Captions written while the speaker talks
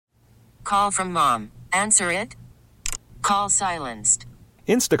Call from mom. Answer it. Call silenced.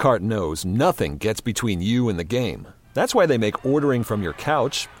 Instacart knows nothing gets between you and the game. That's why they make ordering from your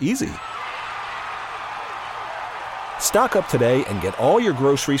couch easy. Stock up today and get all your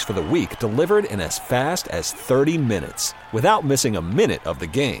groceries for the week delivered in as fast as 30 minutes without missing a minute of the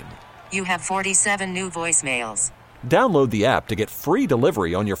game. You have 47 new voicemails. Download the app to get free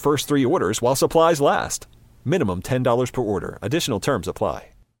delivery on your first 3 orders while supplies last. Minimum $10 per order. Additional terms apply.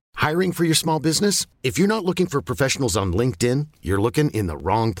 Hiring for your small business? If you're not looking for professionals on LinkedIn, you're looking in the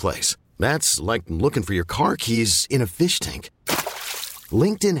wrong place. That's like looking for your car keys in a fish tank.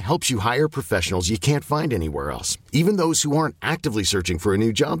 LinkedIn helps you hire professionals you can't find anywhere else, even those who aren't actively searching for a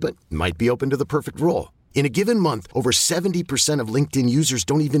new job but might be open to the perfect role. In a given month, over 70% of LinkedIn users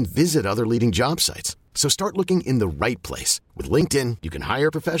don't even visit other leading job sites. So start looking in the right place. With LinkedIn, you can hire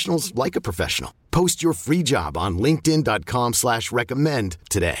professionals like a professional. Post your free job on linkedin.com/recommend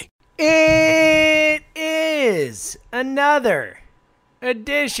today. It is another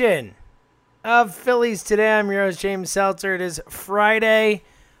edition of Phillies Today. I'm your host, James Seltzer. It is Friday,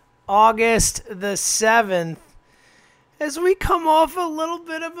 August the 7th. As we come off a little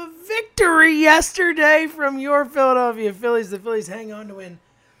bit of a victory yesterday from your Philadelphia Phillies. The Phillies hang on to win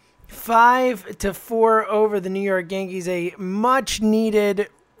 5-4 over the New York Yankees. A much-needed,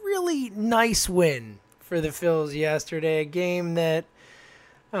 really nice win for the Phils yesterday. A game that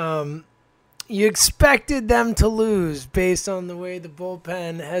you expected them to lose based on the way the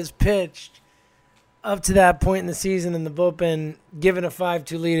bullpen has pitched up to that point in the season, and the bullpen, given a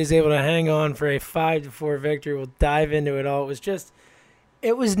 5-2 lead, is able to hang on for a 5-4 victory. We'll dive into it all.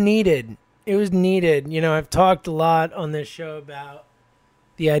 It was needed. It was needed. You know, I've talked a lot on this show about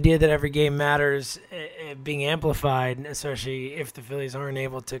the idea that every game matters being amplified, especially if the Phillies aren't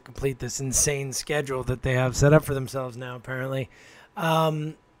able to complete this insane schedule that they have set up for themselves now, apparently.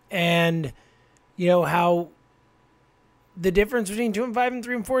 And, you know, how the difference between 2-5 and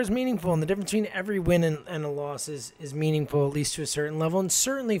 3-4 is meaningful, and the difference between every win and a loss is meaningful, at least to a certain level. And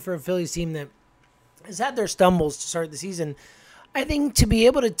certainly for a Phillies team that has had their stumbles to start the season, I think to be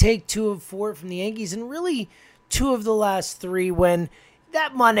able to take 2 of 4 from the Yankees and really 2 of the last 3 when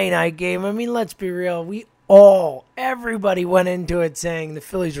that Monday night game, I mean, let's be real, everybody went into it saying the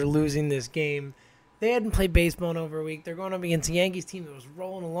Phillies are losing this game. They hadn't played baseball in over a week. They're going up against a Yankees team that was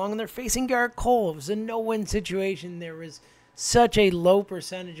rolling along, and they're facing Garrett Cole. It was a no-win situation. There was such a low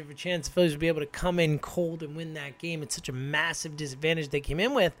percentage of a chance the Phillies would be able to come in cold and win that game. It's such a massive disadvantage they came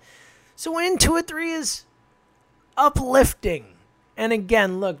in with. So winning 2-3 is uplifting. And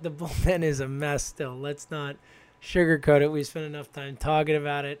again, look, the bullpen is a mess still. Let's not sugarcoat it. We spent enough time talking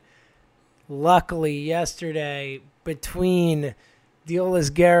about it. Luckily, yesterday, between Diolis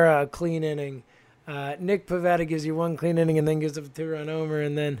Guerra, a clean inning, Nick Pivetta gives you 1 clean inning and then gives up a 2-run homer,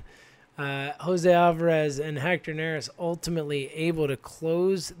 and then Jose Alvarez and Hector Neris ultimately able to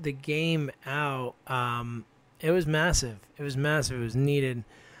close the game out. It was massive. It was massive. It was needed.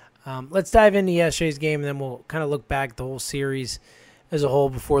 Let's dive into yesterday's game, and then we'll kind of look back the whole series as a whole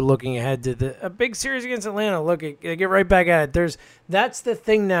before looking ahead to a big series against Atlanta. Look, get right back at it. That's the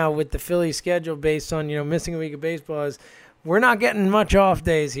thing now with the Phillies schedule based on, missing a week of baseball is we're not getting much off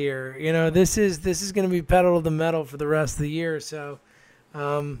days here. This is going to be pedal to the metal for the rest of the year. So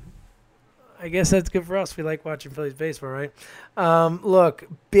I guess that's good for us. We like watching Phillies baseball, right? Look,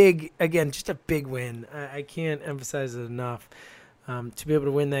 just a big win. I can't emphasize it enough to be able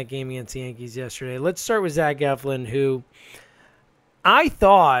to win that game against the Yankees yesterday. Let's start with Zach Eflin, who I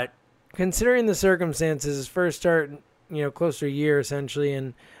thought, considering the circumstances, his first start, close to a year essentially,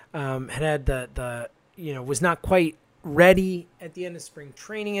 and had the was not quite ready at the end of spring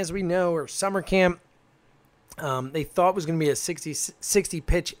training, as we know, or summer camp. They thought was going to be a 60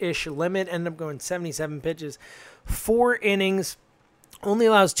 pitch-ish limit. Ended up going 77 pitches, 4 innings, only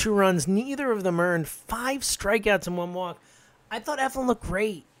allows 2 runs. Neither of them earned, 5 strikeouts and 1 walk. I thought Eflin looked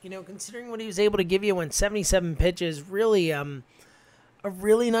great, considering what he was able to give you when 77 pitches. Really, a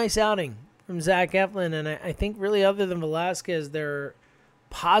really nice outing from Zach Eflin. And I think really other than Velasquez, there are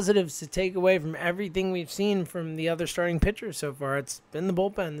positives to take away from everything we've seen from the other starting pitchers so far. It's been the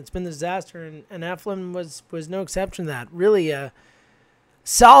bullpen. It's been the disaster, and Eflin was no exception to that. Really a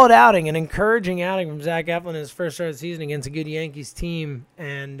solid outing, an encouraging outing from Zach Eflin in his first start of the season against a good Yankees team,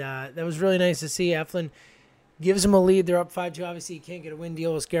 and that was really nice to see. Eflin gives them a lead. They're up 5-2. Obviously, you can't get a win.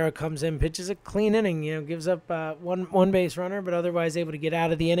 Diolis Guerra comes in, pitches a clean inning, gives up one base runner, but otherwise able to get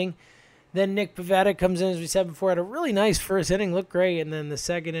out of the inning. Then Nick Pivetta comes in, as we said before, had a really nice first inning, looked great, and then the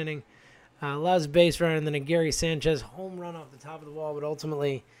second inning allows a base run, and then a Gary Sanchez home run off the top of the wall, but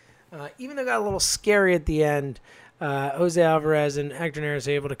ultimately, even though it got a little scary at the end, Jose Alvarez and Hector Neris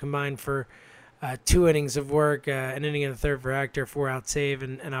are able to combine for 2 innings of work, an inning in the third for Hector, 4-out save,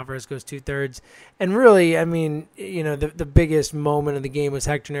 and Alvarez goes 2/3. And really, I mean, the biggest moment of the game was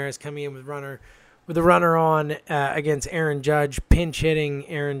Hector Neris coming in with a runner on against Aaron Judge, pinch hitting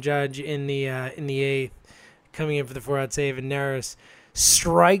Aaron Judge in the 8th, coming in for the 4-out save, and Neris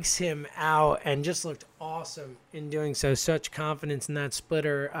strikes him out and just looked awesome in doing so. Such confidence in that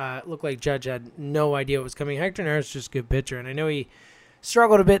splitter. It looked like Judge had no idea what was coming. Hector Neris is just a good pitcher, and I know he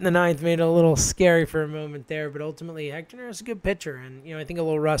struggled a bit in the 9th, made it a little scary for a moment there, but ultimately Hector Neris is a good pitcher, and I think a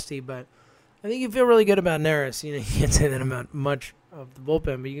little rusty, but I think you feel really good about Neris. You can't say that about much of the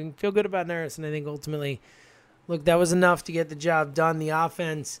bullpen, but you can feel good about Neris, and I think ultimately, look, that was enough to get the job done. The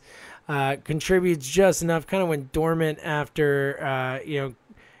offense contributes just enough, kind of went dormant after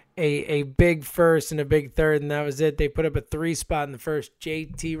a big first and a big third, and that was it. They put up a 3 spot in the first.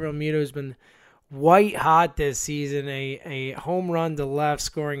 JT Realmuto has been white hot this season. A home run to left,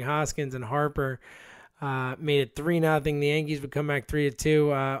 scoring Hoskins and Harper. Made it 3-0. The Yankees would come back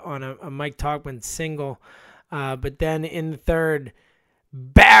 3-2 on a Mike Tauchman single. But then in the third,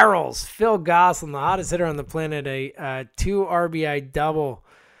 barrels Phil Gosselin, the hottest hitter on the planet, a 2 RBI double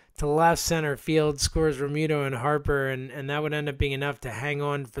to left center field, scores Realmuto and Harper, and that would end up being enough to hang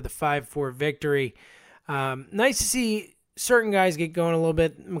on for the 5-4 victory. Nice to see certain guys get going a little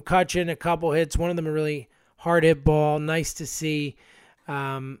bit. McCutchen, a couple hits, one of them a really hard hit ball. Nice to see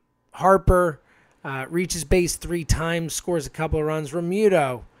Harper reaches base 3 times, scores a couple of runs.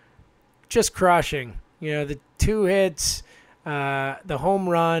 Realmuto just crushing. The 2 hits, the home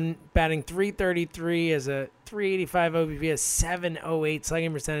run, batting .333 as a .385 OBP, a .708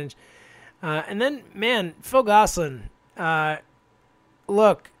 slugging percentage. And then, man, Phil Gosselin.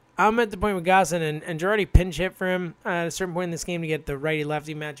 Look, I'm at the point with Gosselin, and Girardi pinch hit for him at a certain point in this game to get the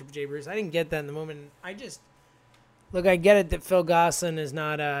righty-lefty matchup with Jay Bruce. I didn't get that in the moment. I get it that Phil Gosselin is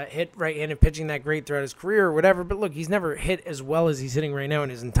not hit right-handed pitching that great throughout his career or whatever, but look, he's never hit as well as he's hitting right now in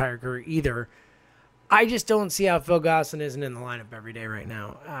his entire career either. I just don't see how Phil Gosselin isn't in the lineup every day right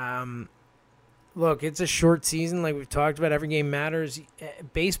now. Look, it's a short season like we've talked about. Every game matters.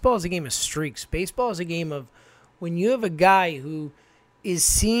 Baseball is a game of streaks. Baseball is a game of when you have a guy who is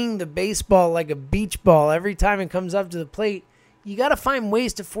seeing the baseball like a beach ball every time it comes up to the plate, you got to find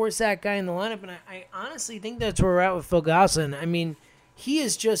ways to force that guy in the lineup, and I honestly think that's where we're at with Phil Gosselin. I mean, he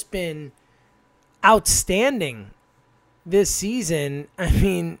has just been outstanding this season. I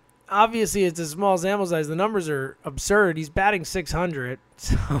mean, obviously it's a small sample size. The numbers are absurd. He's batting .600,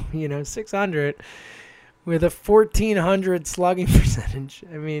 so 600 with a 1,400 slugging percentage.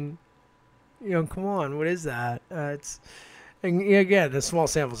 I mean, come on, what is that? And again, the small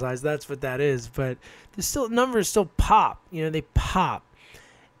sample size, that's what that is. But the numbers still pop. They pop.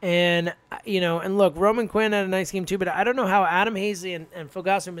 And, and look, Roman Quinn had a nice game too, but I don't know how Adam Hazley and Phil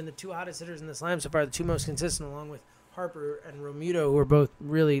Gosselin have been the 2 hottest hitters in this lineup so far, the 2 most consistent, along with Harper and Realmuto, who are both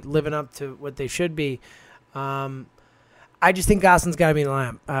really living up to what they should be. I just think Gosselin's got to be in the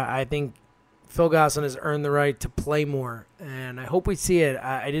lineup. I think Phil Gosselin has earned the right to play more, and I hope we see it.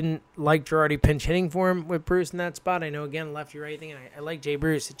 I didn't like Girardi pinch hitting for him with Bruce in that spot. I know, again, lefty-right thing, and I like Jay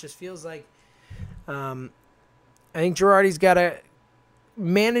Bruce. It just feels like I think Girardi's got to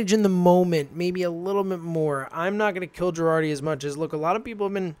manage in the moment maybe a little bit more. I'm not going to kill Girardi as much as, look, a lot of people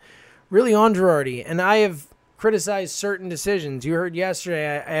have been really on Girardi, and I have criticized certain decisions. You heard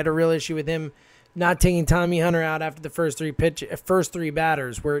yesterday I had a real issue with him not taking Tommy Hunter out after the first 3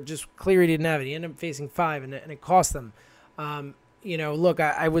 batters, where it just clear he didn't have it. He ended up facing 5, and it cost them. Look,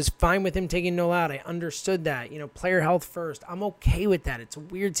 I was fine with him taking Noel out. I understood that. Player health first. I'm okay with that. It's a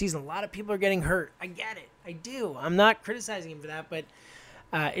weird season. A lot of people are getting hurt. I get it. I do. I'm not criticizing him for that, but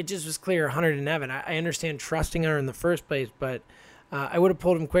it just was clear Hunter didn't have it. I understand trusting Hunter in the first place, but I would have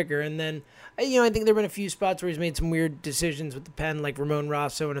pulled him quicker. And then, I think there have been a few spots where he's made some weird decisions with the pen, like Ramon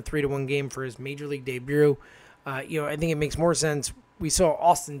Rosso in a 3-1 game for his major league debut. I think it makes more sense. We saw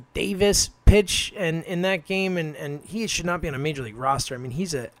Austin Davis pitch in that game, and he should not be on a major league roster. I mean,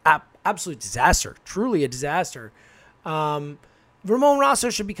 he's an absolute disaster, truly a disaster. Ramon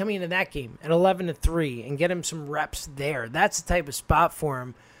Rosso should be coming into that game at 11-3 and get him some reps there. That's the type of spot for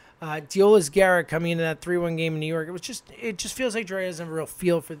him. Deolis Garrett coming into that 3-1 game in New York, it just feels like Girardi doesn't have a real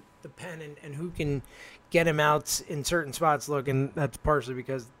feel for the pen and who can get him out in certain spots. Look, and that's partially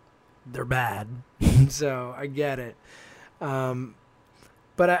because they're bad. So I get it.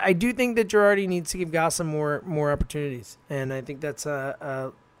 But I do think that Girardi needs to give Gosselin more opportunities, and I think that's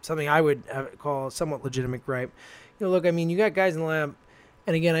something I would call a somewhat legitimate gripe. Look, I mean, you got guys in the lineup,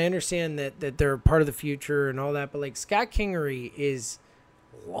 and again, I understand that they're part of the future and all that, but like Scott Kingery is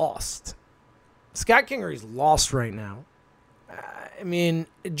lost. Scott Kingery's lost right now. I mean,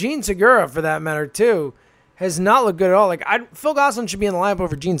 Gene Segura, for that matter, too, has not looked good at all. Like, Phil Gosselin should be in the lineup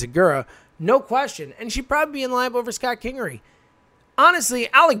over Gene Segura, no question. And she'd probably be in the lineup over Scott Kingery. Honestly,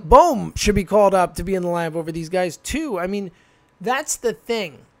 Alec Boehm should be called up to be in the lineup over these guys, too. I mean, that's the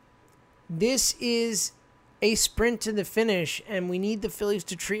thing. This is a sprint to the finish, and we need the Phillies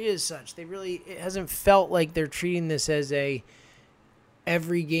to treat it as such. It hasn't felt like they're treating this as a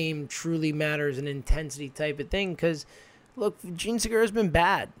every game truly matters an intensity type of thing. Because, look, Gene Segura's been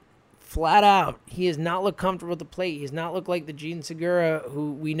bad. Flat out. He has not looked comfortable at the plate. He has not looked like the Gene Segura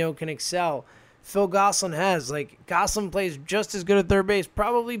who we know can excel. Phil Gosselin has. Like, Gosselin plays just as good at third base,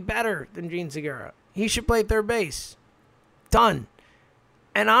 probably better than Gene Segura. He should play third base. Done.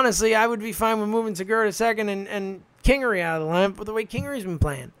 And honestly, I would be fine with moving Segura to second and Kingery out of the lineup with the way Kingery's been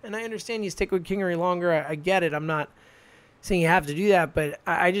playing. And I understand you stick with Kingery longer. I get it. I'm not saying you have to do that, but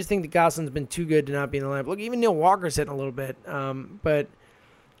I just think that Gosselin's been too good to not be in the lineup. Look, even Neil Walker's hitting a little bit. But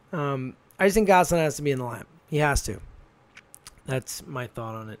I just think Gosselin has to be in the lineup. He has to. That's my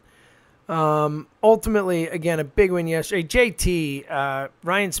thought on it. Ultimately, again, a big win yesterday. JT,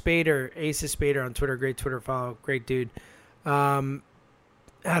 Ryan Spader, Ace of Spader on Twitter, great Twitter follow, great dude.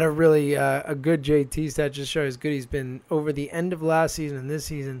 Had a really a good JT stat, just show how good he's been over the end of last season and this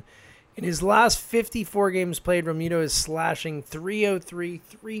season. In his last 54 games played, Realmuto is slashing .303,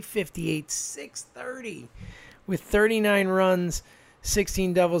 .358, .630 with 39 runs,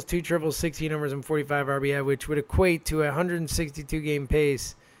 16 doubles, 2 triples, 16 homers, and 45 RBI, which would equate to a 162-game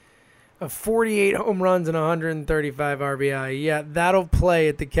pace of 48 home runs and 135 RBI. Yeah, that'll play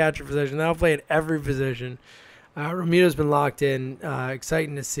at the catcher position. That'll play at every position. Realmuto's been locked in.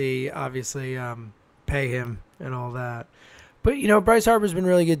 Exciting to see, obviously, pay him and all that. But, Bryce Harper's been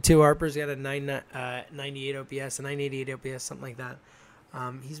really good, too. Harper's got a 998 OPS, a 988 OPS, something like that.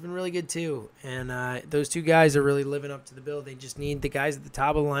 He's been really good, too. And those two guys are really living up to the bill. They just need the guys at the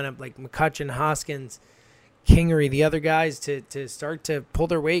top of the lineup, like McCutchen, Hoskins, Kingery, the other guys, to start to pull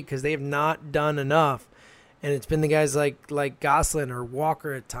their weight because they have not done enough. And it's been the guys like Gosselin or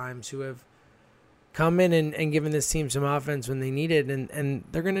Walker at times who have come in and given this team some offense when they need it, and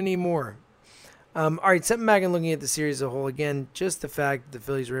they're going to need more. All right, stepping back and looking at the series as a whole, again, just the fact that the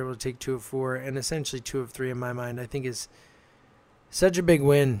Phillies were able to take 2 of 4 and essentially 2 of 3 in my mind, I think is such a big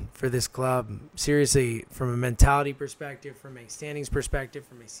win for this club. Seriously, from a mentality perspective, from a standings perspective,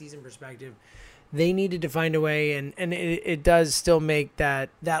 from a season perspective, they needed to find a way, and it does still make that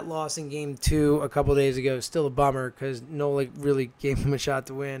loss in Game 2 a couple days ago still a bummer because Nola really gave them a shot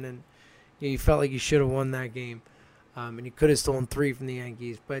to win, and you felt like you should have won that game. And you could have stolen 3 from the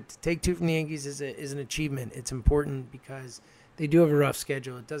Yankees. But to take 2 from the Yankees is an achievement. It's important because they do have a rough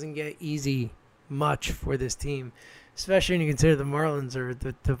schedule. It doesn't get easy much for this team, especially when you consider the Marlins are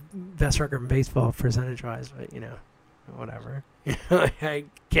the best record in baseball percentage-wise. But, whatever. I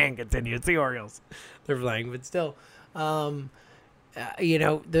can't continue. It's the Orioles they're playing. But still, the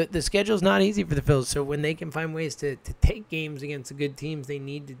schedule's not easy for the Phils. So when they can find ways to take games against the good teams, they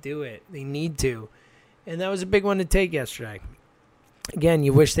need to do it. They need to. And that was a big one to take yesterday. Again,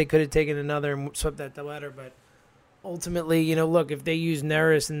 you wish they could have taken another and swept that doubleheader, but ultimately, look, if they use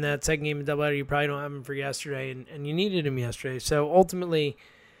Neris in that second game of doubleheader, you probably don't have him for yesterday, and you needed him yesterday. So ultimately,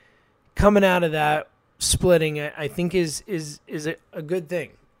 coming out of that splitting, I think is a good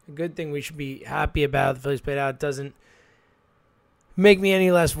thing. A good thing we should be happy about. The Phillies played out. It doesn't make me any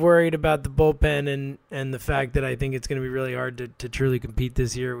less worried about the bullpen and the fact that I think it's going to be really hard to truly compete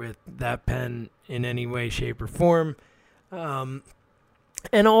this year with that pen in any way, shape, or form. And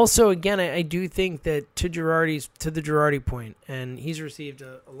also, again, I do think that to the Girardi point, and he's received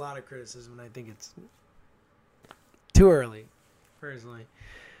a lot of criticism, and I think it's too early, personally.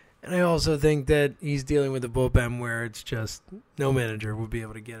 And I also think that he's dealing with a bullpen where it's just no manager would be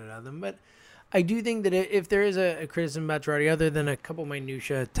able to get it out of them. But I do think that if there is a criticism about Girardi, other than a couple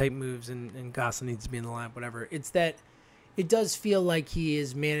minutia type moves and Gosselin needs to be in the lineup, whatever, it's that it does feel like he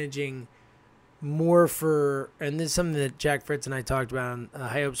is managing more and this is something that Jack Fritz and I talked about on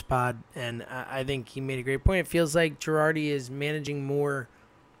High Hopes Pod, and I think he made a great point. It feels like Girardi is managing more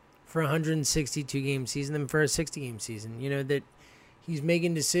for a 162-game season than for a 60-game season. That he's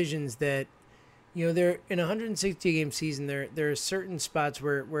making decisions that, they're in a 160-game season, there are certain spots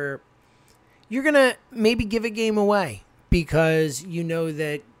where you're going to maybe give a game away because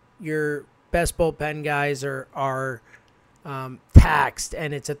that your best bullpen guys are taxed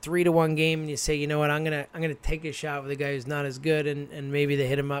and it's a 3-1 game and you say, I'm gonna take a shot with a guy who's not as good and maybe they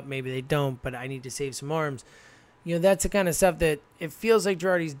hit him up, maybe they don't, but I need to save some arms. That's the kind of stuff that it feels like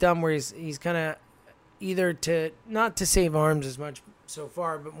Girardi's done where he's kind of either not to save arms as much so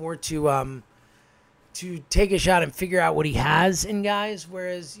far, but more to take a shot and figure out what he has in guys,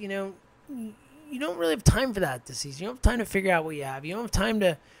 whereas, you don't really have time for that this season. You don't have time to figure out what you have. You don't have time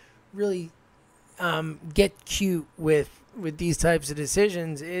to really get cute with these types of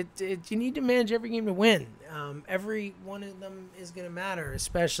decisions. You need to manage every game to win. Every one of them is going to matter,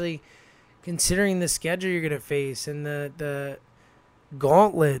 especially considering the schedule you're going to face and the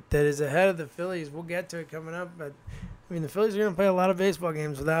gauntlet that is ahead of the Phillies. We'll get to it coming up, but the Phillies are going to play a lot of baseball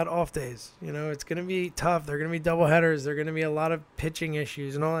games without off days. It's going to be tough. They're going to be double headers. They're going to be a lot of pitching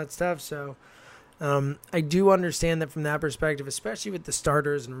issues and all that stuff. So I do understand that from that perspective, especially with the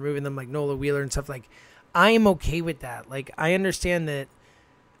starters and removing them like Nola Wheeler and stuff. Like, I am okay with that. Like, I understand that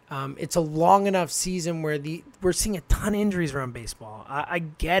it's a long enough season where we're seeing a ton of injuries around baseball. I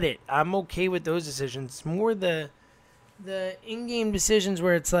get it. I'm okay with those decisions. It's more the in-game decisions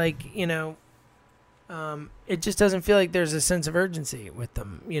where it's like, it just doesn't feel like there's a sense of urgency with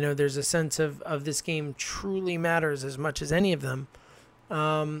them. There's a sense of this game truly matters as much as any of them.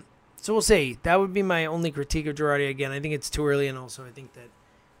 So we'll see. That would be my only critique of Girardi. Again, I think it's too early, and also I think that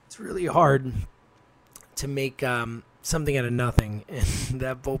it's really hard to make something out of nothing, and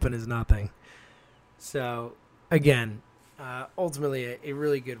that bullpen is nothing. So, again, ultimately a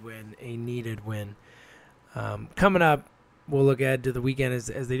really good win, a needed win. Coming up, we'll look ahead to the weekend as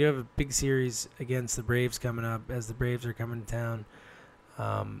they do have a big series against the Braves coming up, as the Braves are coming to town.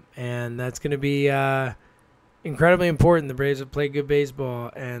 And that's going to be incredibly important. The Braves have played good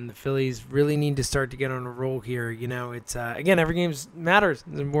baseball, and the Phillies really need to start to get on a roll here. It's again, every game matters.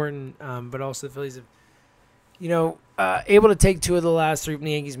 It's important, but also the Phillies have, able to take 2 of the last 3 from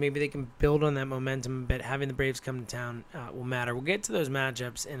the Yankees. Maybe they can build on that momentum, but having the Braves come to town will matter. We'll get to those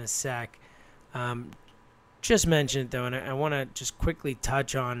matchups in a sec. Just mention it, though, and I want to just quickly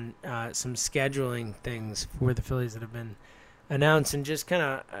touch on some scheduling things for the Phillies that have been announced, and just kind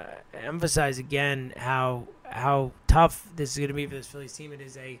of emphasize again how tough this is going to be for this Phillies team. It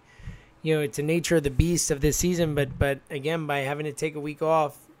is it's a nature of the beast of this season, but again, by having to take a week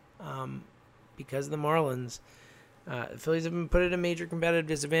off because of the Marlins, the Phillies have been put at a major competitive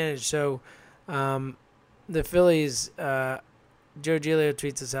disadvantage. So the Phillies, Joe Giglio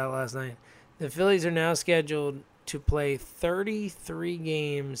tweets this out last night. The Phillies are now scheduled to play 33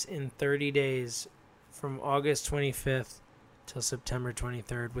 games in 30 days from August 25th till September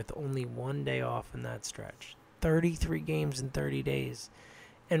 23rd, with only 1 day off in that stretch. 33 games in 30 days.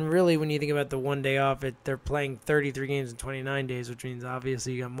 And really, when you think about the 1 day off, they're playing 33 games in 29 days, which means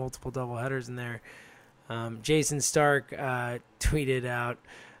obviously you got multiple doubleheaders in there. Jason Stark tweeted out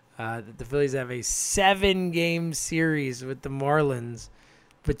that the Phillies have a 7-game series with the Marlins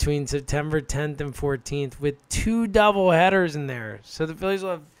between September 10th and 14th with 2 doubleheaders in there. So the Phillies will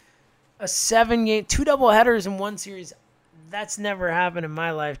have a 7-game, 2 doubleheaders in one series. That's never happened in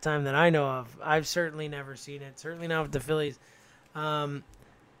my lifetime that I know of. I've certainly never seen it. Certainly not with the Phillies.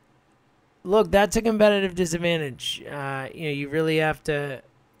 Look, that's a competitive disadvantage. You really have to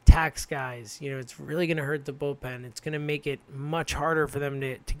tax guys. It's really going to hurt the bullpen. It's going to make it much harder for them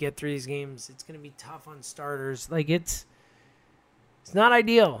to get through these games. It's going to be tough on starters. It's not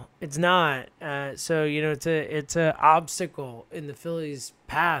ideal. It's not. So it's a obstacle in the Phillies'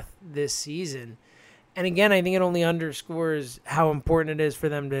 path this season. And again, I think it only underscores how important it is for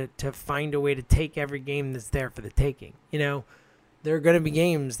them to find a way to take every game that's there for the taking. There are going to be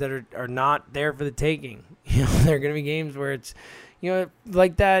games that are not there for the taking. There are going to be games where it's,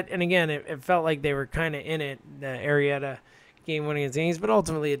 like that. And again, it felt like they were kind of in it, the Arrieta game winning against the Yankees, but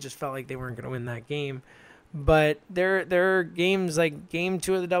ultimately it just felt like they weren't going to win that game. But there are games like game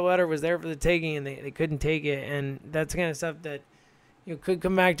 2 of the doubleheader was there for the taking, and they couldn't take it. And that's the kind of stuff that could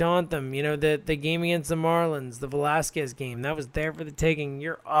come back to haunt them. The game against the Marlins, the Velasquez game, that was there for the taking.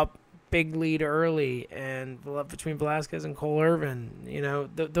 You're up big lead early, and between Velasquez and Cole Irvin,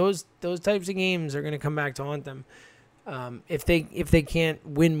 those types of games are going to come back to haunt them if they can't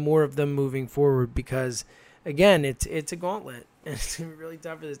win more of them moving forward. Because again, it's a gauntlet, and it's going to be really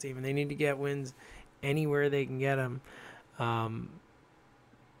tough for this team, and they need to get wins anywhere they can get them. So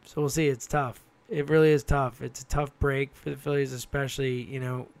we'll see. It's tough. It really is tough. It's a tough break for the Phillies, especially,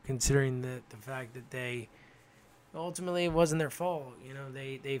 considering the fact that they ultimately, it wasn't their fault.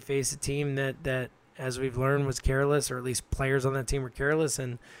 They faced a team that, as we've learned, was careless, or at least players on that team were careless,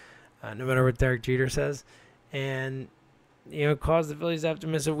 and no matter what Derek Jeter says, and caused the Phillies to have to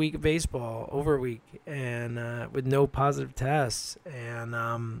miss a week of baseball, over a week, and with no positive tests.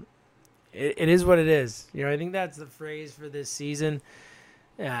 And it is what it is. I think that's the phrase for this season.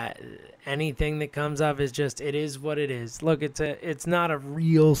 Anything that comes up is just, it is what it is. Look, it's not a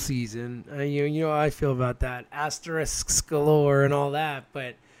real season. You know how I feel about that. Asterisks galore and all that.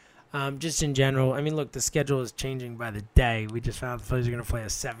 But Just in general, I mean, look, the schedule is changing by the day. We just found the Phillies are going to play a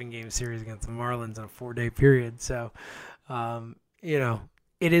 7-game series against the Marlins in a 4-day period. So,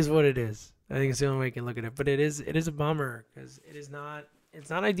 it is what it is. I think it's the only way you can look at it. But it is a bummer because it's not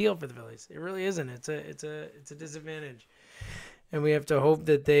ideal for the Phillies. It really isn't. It's a disadvantage. And we have to hope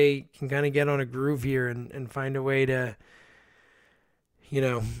that they can kind of get on a groove here and find a way to,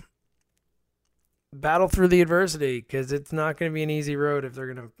 battle through the adversity, because it's not going to be an easy road if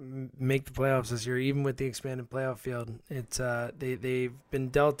they're going to make the playoffs this year, even with the expanded playoff field. It's they've been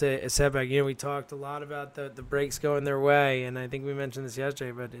dealt a setback. We talked a lot about the breaks going their way, and I think we mentioned this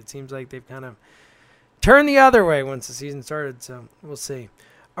yesterday, but it seems like they've kind of turned the other way once the season started, so we'll see.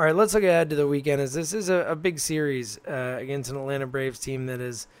 All right, let's look ahead to the weekend, as this is a big series against an Atlanta Braves team that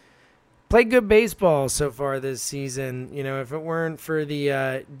has played good baseball so far this season. If it weren't for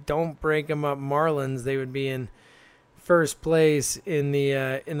the don't break them up Marlins, they would be in first place in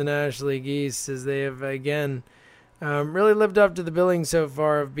the National League East, as they have again really lived up to the billing so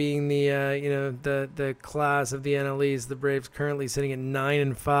far of being the class of the NL East. The Braves currently sitting at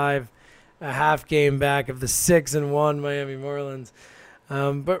 9-5, a half game back of the 6-1 Miami Marlins.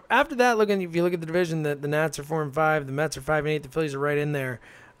 But after that, if you look at the division, the Nats are 4-5, the Mets are 5-8, the Phillies are right in there.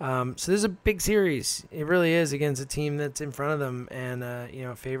 So this is a big series. It really is, against a team that's in front of them and,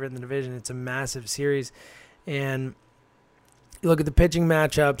 a favorite in the division. It's a massive series. And you look at the pitching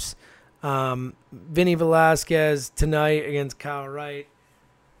matchups. Vinny Velasquez tonight against Kyle Wright.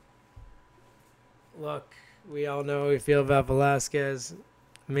 Look, we all know how we feel about Velasquez.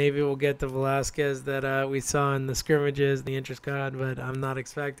 Maybe we'll get the Velasquez that we saw in the scrimmages, the interest card, but I'm not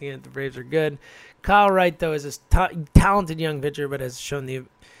expecting it. The Braves are good. Kyle Wright, though, is a talented young pitcher, but has shown the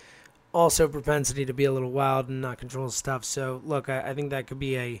also propensity to be a little wild and not control stuff. So, look, I think that could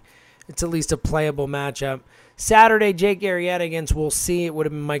be it's at least a playable matchup. Saturday, Jake Arrieta against, we'll see. It would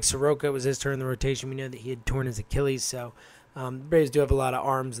have been Mike Soroka. It was his turn in the rotation. We know that he had torn his Achilles, so the Braves do have a lot of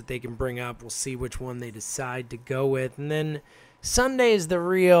arms that they can bring up. We'll see which one they decide to go with. And then Sunday is the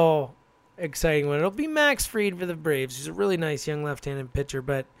real exciting one. It'll be Max Fried for the Braves. He's a really nice young left-handed pitcher,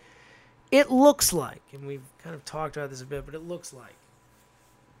 but it looks like, and we've kind of talked about this a bit, but it looks like,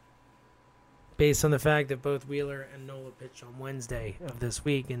 based on the fact that both Wheeler and Nola pitched on Wednesday of this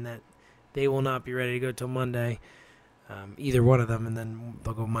week and that they will not be ready to go till Monday, either one of them, and then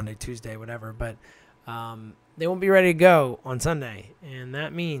they'll go Monday, Tuesday, whatever, but they won't be ready to go on Sunday, and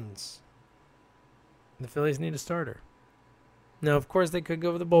that means the Phillies need a starter. Now, of course, they could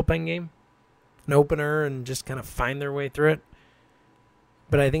go with a bullpen game, an opener, and just kind of find their way through it.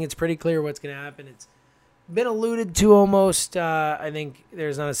 But I think it's pretty clear what's going to happen. It's been alluded to almost. I think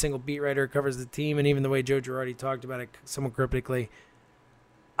there's not a single beat writer who covers the team, and even the way Joe Girardi talked about it somewhat cryptically,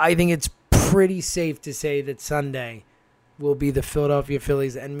 I think it's pretty safe to say that Sunday will be the Philadelphia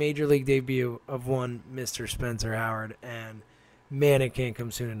Phillies and Major League debut of one Mr. Spencer Howard. And, man, it can't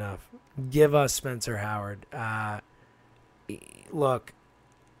come soon enough. Give us Spencer Howard. Look,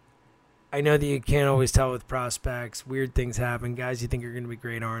 I know that you can't always tell with prospects. Weird things happen. Guys you think are going to be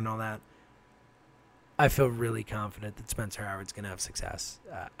great aren't, all that. I feel really confident that Spencer Howard's going to have success.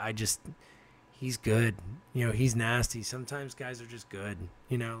 He's good. He's nasty. Sometimes guys are just good.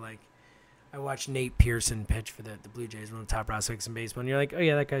 I watched Nate Pearson pitch for the Blue Jays, one of the top prospects in baseball, and you're like, oh,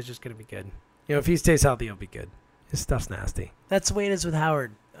 yeah, that guy's just going to be good. If he stays healthy, he'll be good. His stuff's nasty. That's the way it is with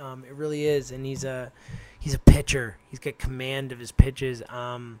Howard. It really is, and he's a pitcher. He's got command of his pitches.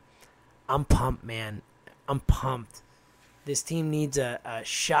 I'm pumped, man. I'm pumped. This team needs a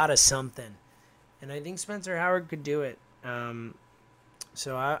shot of something, and I think Spencer Howard could do it.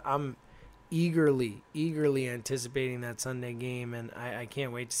 So I'm eagerly anticipating that Sunday game, and I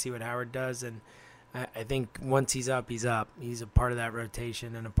can't wait to see what Howard does. And I think once he's up, he's up. He's a part of that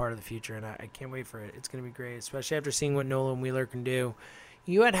rotation and a part of the future, and I can't wait for it. It's going to be great, especially after seeing what Nola and Wheeler can do.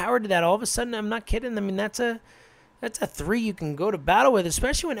 You add Howard to that, all of a sudden, I'm not kidding. I mean, that's a 3 you can go to battle with,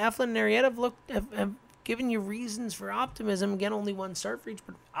 especially when Eflin and Arrieta have given you reasons for optimism. Again, only one start for each,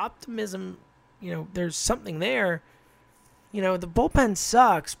 but optimism, there's something there. The bullpen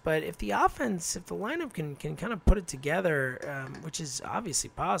sucks, but if the lineup can kind of put it together, which is obviously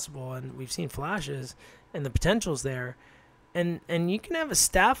possible, and we've seen flashes, and the potential's there, and you can have a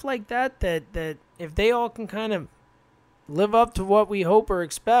staff like that if they all can kind of live up to what we hope or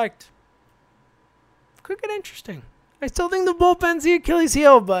expect, it could get interesting. I still think the bullpen's the Achilles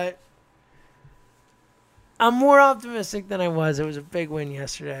heel, but I'm more optimistic than I was. It was a big win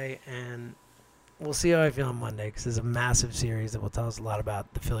yesterday, and we'll see how I feel on Monday, because there's a massive series that will tell us a lot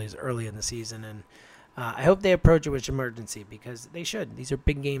about the Phillies early in the season, and I hope they approach it with urgency, because they should. These are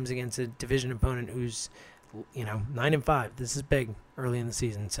big games against a division opponent who's 9-5. This is big early in the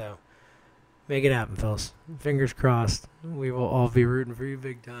season, so make it happen, Phils. Fingers crossed. We will all be rooting for you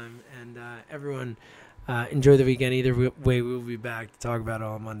big time. And everyone, enjoy the weekend. Either way, we will be back to talk about it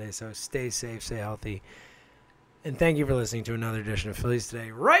all on Monday. So stay safe, stay healthy. And thank you for listening to another edition of Phillies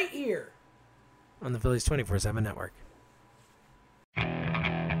Today right here on the Phillies 24/7 Network.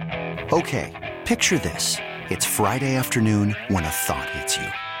 Okay, picture this. It's Friday afternoon when a thought hits you.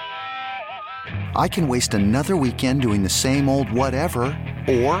 I can waste another weekend doing the same old whatever,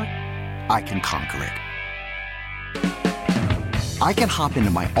 or I can conquer it. I can hop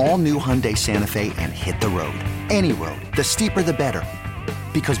into my all-new Hyundai Santa Fe and hit the road. Any road. The steeper, the better.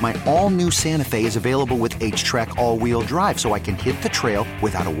 Because my all-new Santa Fe is available with H-Track all-wheel drive, so I can hit the trail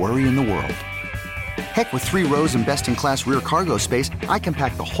without a worry in the world. Heck, with 3 rows and best-in-class rear cargo space, I can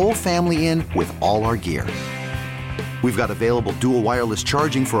pack the whole family in with all our gear. We've got available dual wireless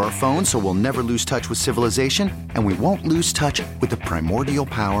charging for our phones, so we'll never lose touch with civilization, and we won't lose touch with the primordial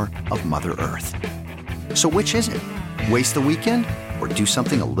power of Mother Earth. So which is it? Waste the weekend or do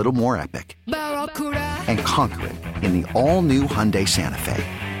something a little more epic? And conquer it in the all-new Hyundai Santa Fe.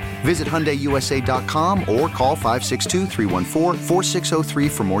 Visit HyundaiUSA.com or call 562-314-4603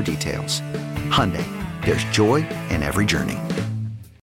 for more details. Hyundai, there's joy in every journey.